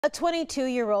A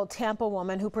 22-year-old Tampa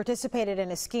woman who participated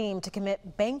in a scheme to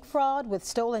commit bank fraud with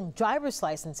stolen driver's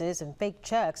licenses and fake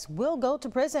checks will go to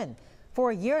prison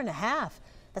for a year and a half.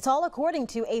 That's all according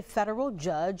to a federal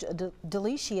judge.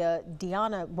 Delicia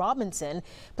Deanna Robinson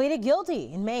pleaded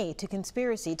guilty in May to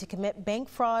conspiracy to commit bank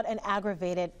fraud and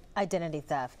aggravated identity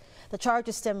theft. The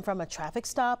charges stem from a traffic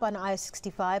stop on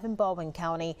I-65 in Baldwin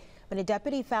County when a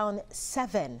deputy found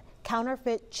 7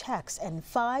 counterfeit checks and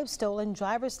 5 stolen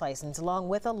driver's licenses along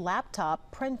with a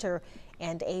laptop, printer,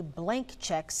 and a blank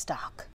check stock.